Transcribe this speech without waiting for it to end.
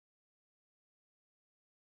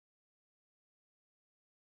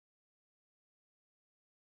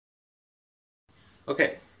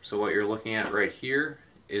Okay, so what you're looking at right here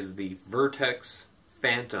is the Vertx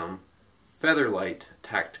Phantom Featherlite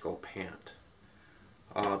Tactical Pant.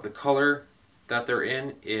 The color that they're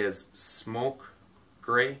in is smoke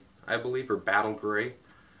gray, I believe, or battle gray.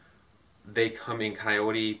 They come in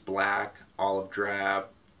coyote, black, olive drab,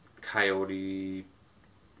 coyote,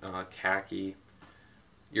 khaki,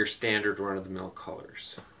 your standard run-of-the-mill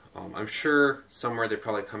colors. I'm sure somewhere they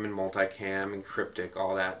probably come in multicam and cryptic,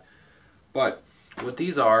 all that. But what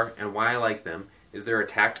these are, and why I like them, is they're a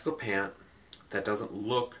tactical pant that doesn't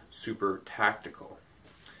look super tactical.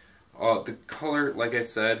 The color, like I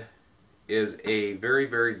said, is a very,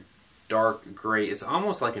 very dark gray. It's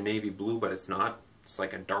almost like a navy blue, but it's not. It's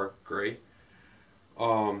like a dark gray.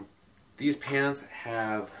 These pants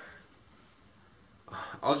have,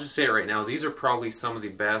 I'll just say it right now, these are probably some of the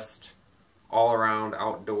best all-around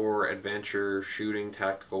outdoor adventure, shooting,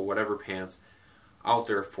 tactical, whatever pants out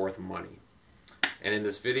there for the money. And in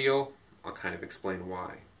this video, I'll kind of explain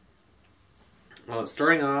why.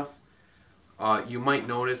 Starting off, you might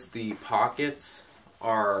notice the pockets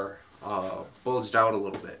are bulged out a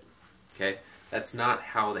little bit. Okay, that's not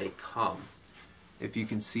how they come. If you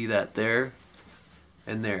can see that there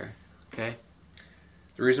and there. Okay,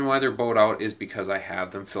 the reason why they're bowed out is because I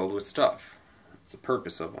have them filled with stuff. It's the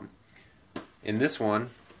purpose of them. In this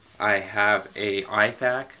one, I have a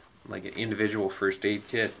IFAK, like an individual first aid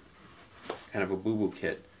kit, kind of a boo-boo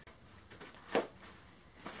kit.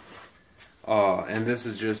 And this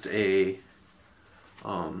is just a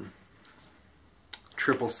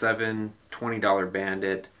 777 $20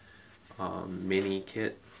 Bandit mini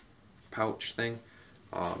kit pouch thing.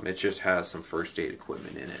 It just has some first aid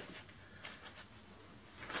equipment in it.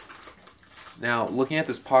 Now, looking at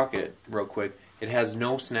this pocket real quick, it has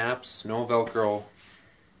no snaps, no Velcro,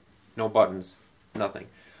 no buttons, nothing.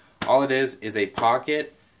 All it is a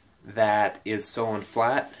pocket that is sewn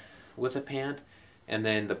flat with a pant, and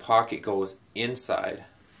then the pocket goes inside.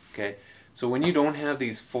 Okay, so when you don't have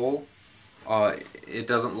these full, it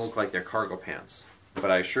doesn't look like they're cargo pants,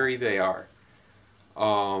 but I assure you they are.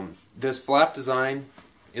 This flap design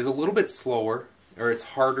is a little bit slower, or it's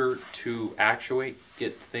harder to actuate,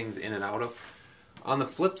 get things in and out of. On the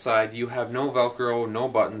flip side, you have no Velcro, no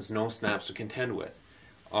buttons, no snaps to contend with.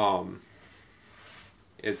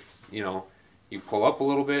 It's, you know, you pull up a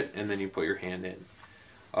little bit and then you put your hand in.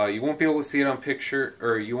 You won't be able to see it on picture,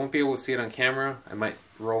 or you won't be able to see it on camera. I might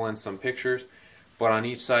roll in some pictures, but on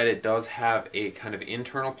each side it does have a kind of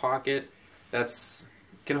internal pocket that's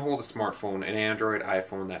can hold a smartphone, an Android,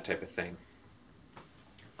 iPhone, that type of thing.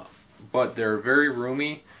 But they're very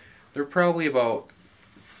roomy. They're probably about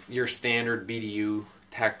your standard BDU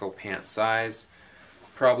tactical pant size,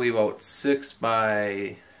 probably about 6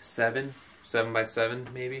 by 7, 7 by 7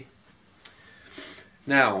 maybe.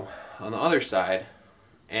 Now, on the other side,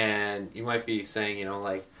 and you might be saying, you know,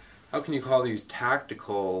 like, how can you call these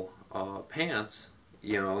tactical pants?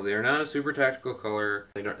 You know, they're not a super tactical color,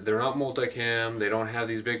 they're not multicam, they don't have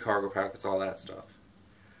these big cargo pockets, all that stuff.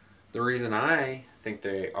 The reason I think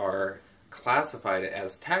they are classified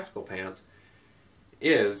as tactical pants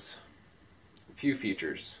is a few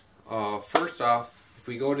features. First off, if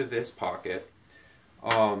we go to this pocket,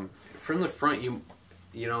 from the front, you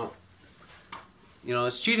know,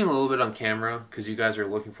 it's cheating a little bit on camera because you guys are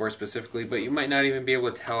looking for it specifically, but you might not even be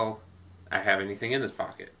able to tell I have anything in this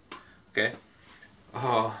pocket. Okay?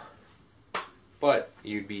 But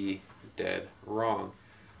you'd be dead wrong.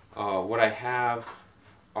 What I have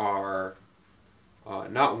are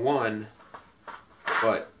not one,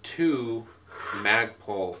 but 2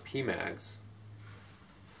 Magpul PMags.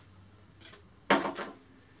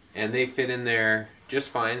 And they fit in there just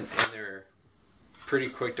fine, and they're pretty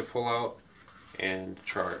quick to pull out and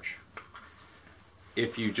charge.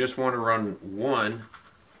 If you just want to run one,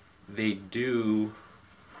 they do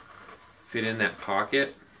fit in that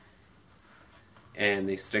pocket and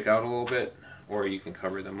they stick out a little bit, or you can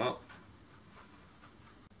cover them up.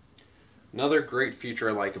 Another great feature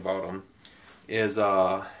I like about them is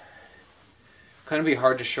kind of be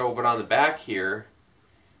hard to show, but on the back here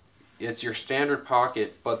it's your standard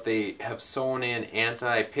pocket, but they have sewn in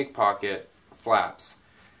anti-pickpocket flaps.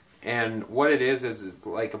 And what it is it's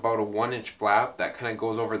like about a 1-inch flap that kind of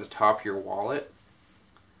goes over the top of your wallet.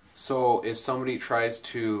 So if somebody tries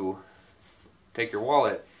to take your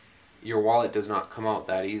wallet does not come out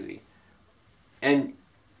that easy. And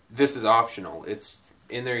this is optional. It's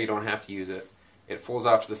in there, you don't have to use it. It folds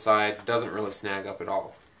off to the side, doesn't really snag up at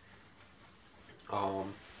all.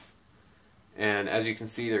 And as you can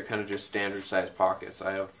see, they're kind of just standard size pockets.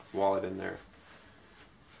 I have wallet in there.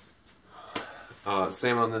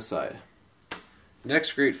 Same on this side.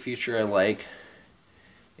 Next great feature I like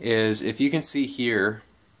is, if you can see here,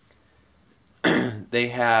 they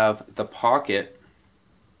have the pocket,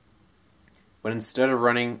 but instead of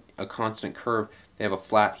running a constant curve, they have a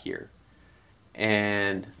flat here.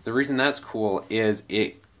 And the reason that's cool is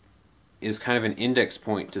it is kind of an index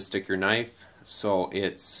point to stick your knife, so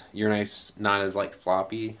your knife's not as like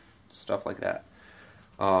floppy, stuff like that.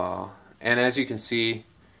 And as you can see,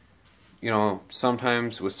 you know,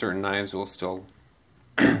 sometimes with certain knives it will still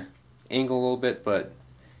angle a little bit, but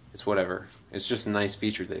it's whatever. It's just a nice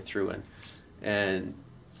feature they threw in. And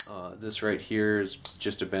this right here is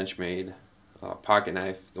just a Benchmade pocket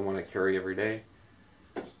knife, the one I carry every day.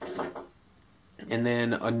 And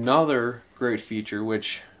then another great feature,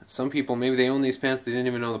 which some people, maybe they own these pants, they didn't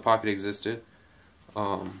even know the pocket existed,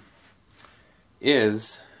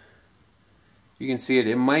 is, you can see it,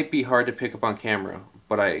 it might be hard to pick up on camera,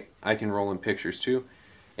 but I can roll in pictures too.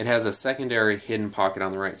 It has a secondary hidden pocket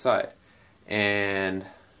on the right side. And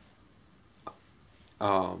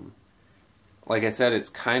like I said, it's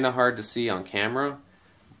kind of hard to see on camera,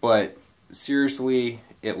 but seriously,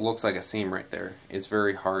 it looks like a seam right there. It's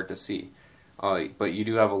very hard to see. But you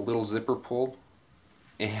do have a little zipper pull,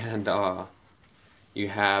 and you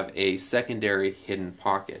have a secondary hidden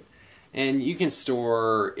pocket. And you can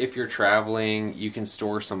store, if you're traveling, you can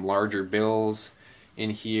store some larger bills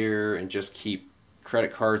in here and just keep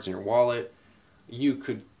credit cards in your wallet. You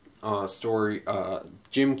could store a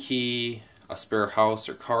gym key, a spare house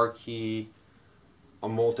or car key, a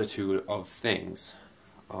multitude of things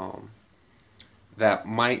that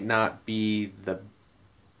might not be the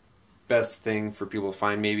best thing for people to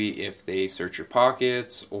find, maybe if they search your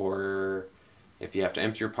pockets or if you have to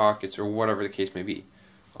empty your pockets or whatever the case may be.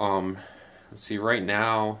 Let's see, right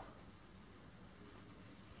now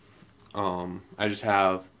I just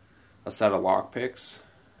have a set of lock picks,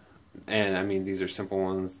 and I mean these are simple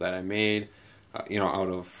ones that I made you know, out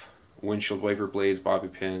of windshield wiper blades, bobby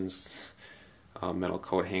pins, metal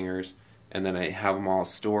coat hangers, and then I have them all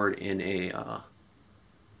stored in a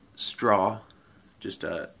straw, just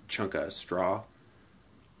a chunk of straw,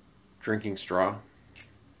 drinking straw.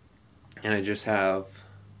 And I just have,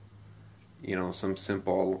 you know, some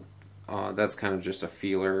simple, that's kind of just a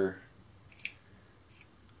feeler.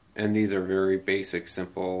 And these are very basic,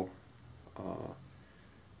 simple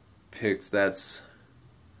picks. That's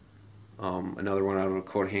another one out of a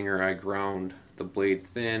coat hanger. I ground the blade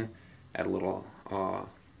thin, add a little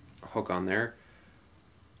hook on there.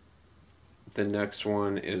 The next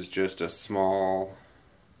one is just a small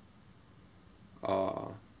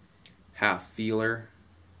half feeler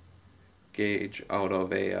gauge out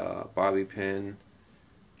of a bobby pin,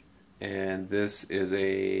 and this is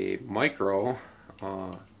a micro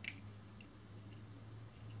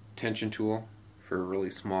tension tool for really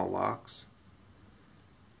small locks.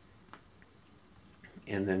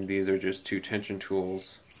 And then these are just two tension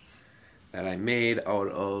tools that I made out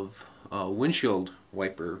of windshield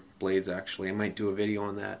wiper blades. Actually, I might do a video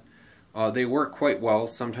on that. They work quite well.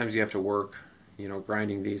 Sometimes you have to work, you know,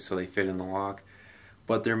 grinding these so they fit in the lock,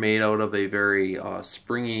 but they're made out of a very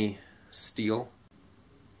springy steel.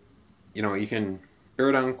 You know, you can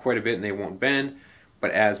bear down quite a bit and they won't bend,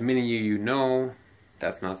 but as many of you know,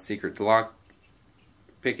 that's not secret to lock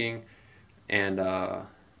picking, and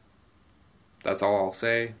that's all I'll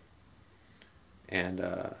say. And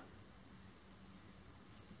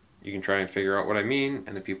you can try and figure out what I mean,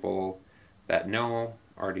 and the people that know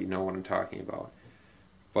already know what I'm talking about.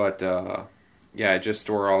 But yeah, I just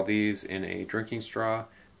store all these in a drinking straw.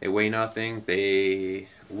 They weigh nothing. They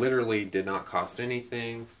literally did not cost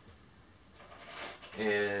anything.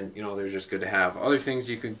 And, you know, they're just good to have. Other things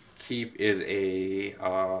you could keep is a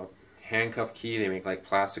handcuff key. They make like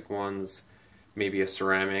plastic ones, maybe a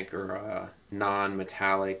ceramic or a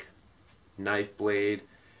non-metallic knife blade,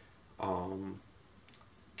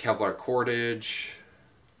 Kevlar cordage,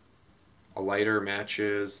 a lighter,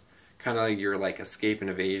 matches, kind of like your like escape and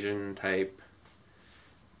evasion type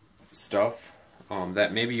stuff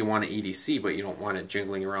that maybe you want to EDC, but you don't want it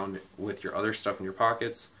jingling around with your other stuff in your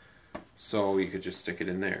pockets, so you could just stick it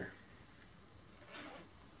in there.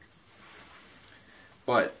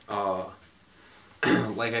 But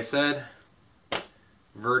like I said,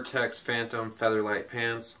 Vertx Phantom Featherlite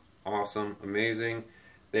pants, awesome, amazing.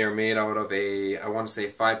 They are made out of a, I want to say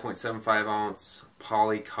 5.75 ounce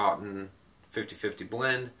poly cotton 50-50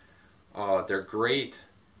 blend. They're great.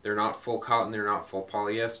 They're not full cotton, they're not full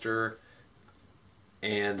polyester,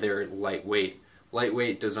 and they're lightweight.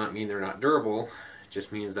 Lightweight does not mean they're not durable, it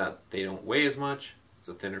just means that they don't weigh as much. It's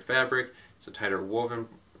a thinner fabric, it's a tighter woven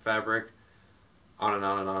fabric, on and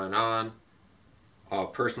on and on and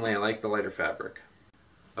on. Personally, I like the lighter fabric.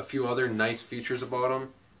 A few other nice features about them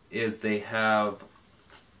is they have,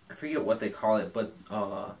 I forget what they call it, but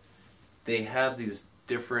they have these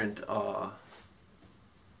different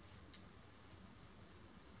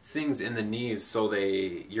things in the knees so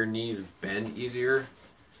your knees bend easier.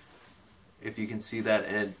 If you can see that,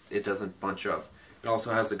 and it doesn't bunch up. It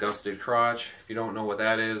also has a gusseted crotch. If you don't know what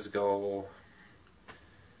that is, go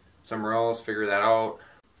somewhere else, figure that out.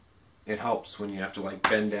 It helps when you have to like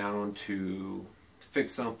bend down to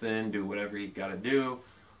fix something, do whatever you gotta do.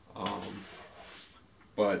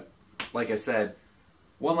 But like I said,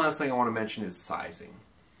 one last thing I want to mention is sizing.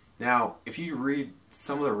 Now, if you read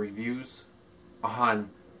some of the reviews on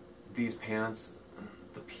these pants,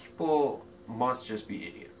 the people must just be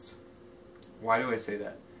idiots. Why do I say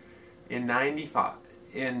that?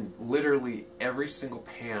 In literally every single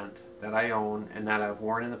pant that I own and that I've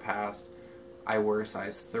worn in the past, I wear a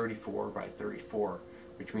size 34 by 34,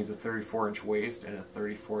 which means a 34-inch waist and a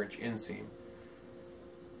 34-inch inseam.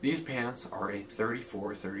 These pants are a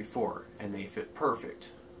 34-34 and they fit perfect.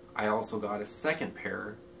 I also got a second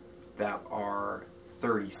pair that are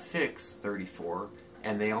 36-34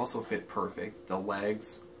 and they also fit perfect. The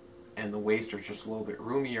legs and the waist are just a little bit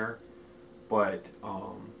roomier, but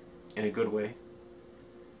in a good way.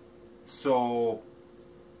 So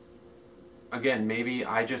again, maybe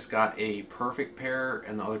I just got a perfect pair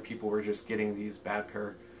and the other people were just getting these bad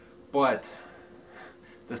pair, but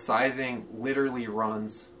the sizing literally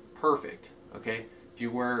runs perfect. Okay, if you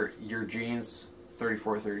wear your jeans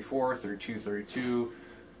 34-34, 32-32,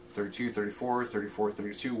 32-34,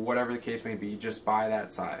 34-32, whatever the case may be, just buy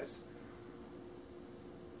that size.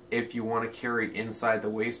 If you want to carry inside the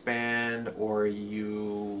waistband, or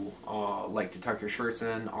you like to tuck your shirts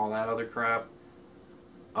in, all that other crap,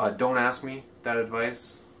 don't ask me that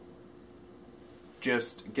advice.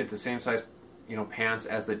 Just get the same size, pants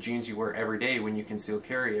as the jeans you wear every day when you can still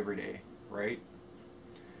carry every day, right?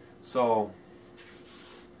 So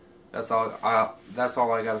that's all I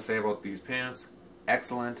got to say about these pants.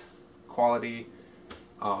 Excellent quality,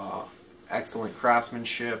 excellent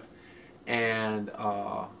craftsmanship, and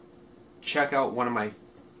check out one of my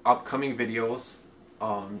upcoming videos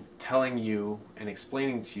telling you and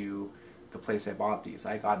explaining to you the place I bought these.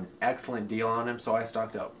 I got an excellent deal on them, so I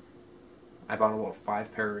stocked up. I bought about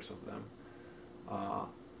 5 pairs of them.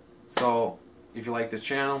 So if you like this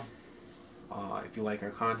channel, if you like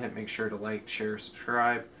our content, make sure to like, share,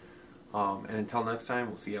 subscribe, and until next time,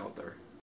 we'll see you out there.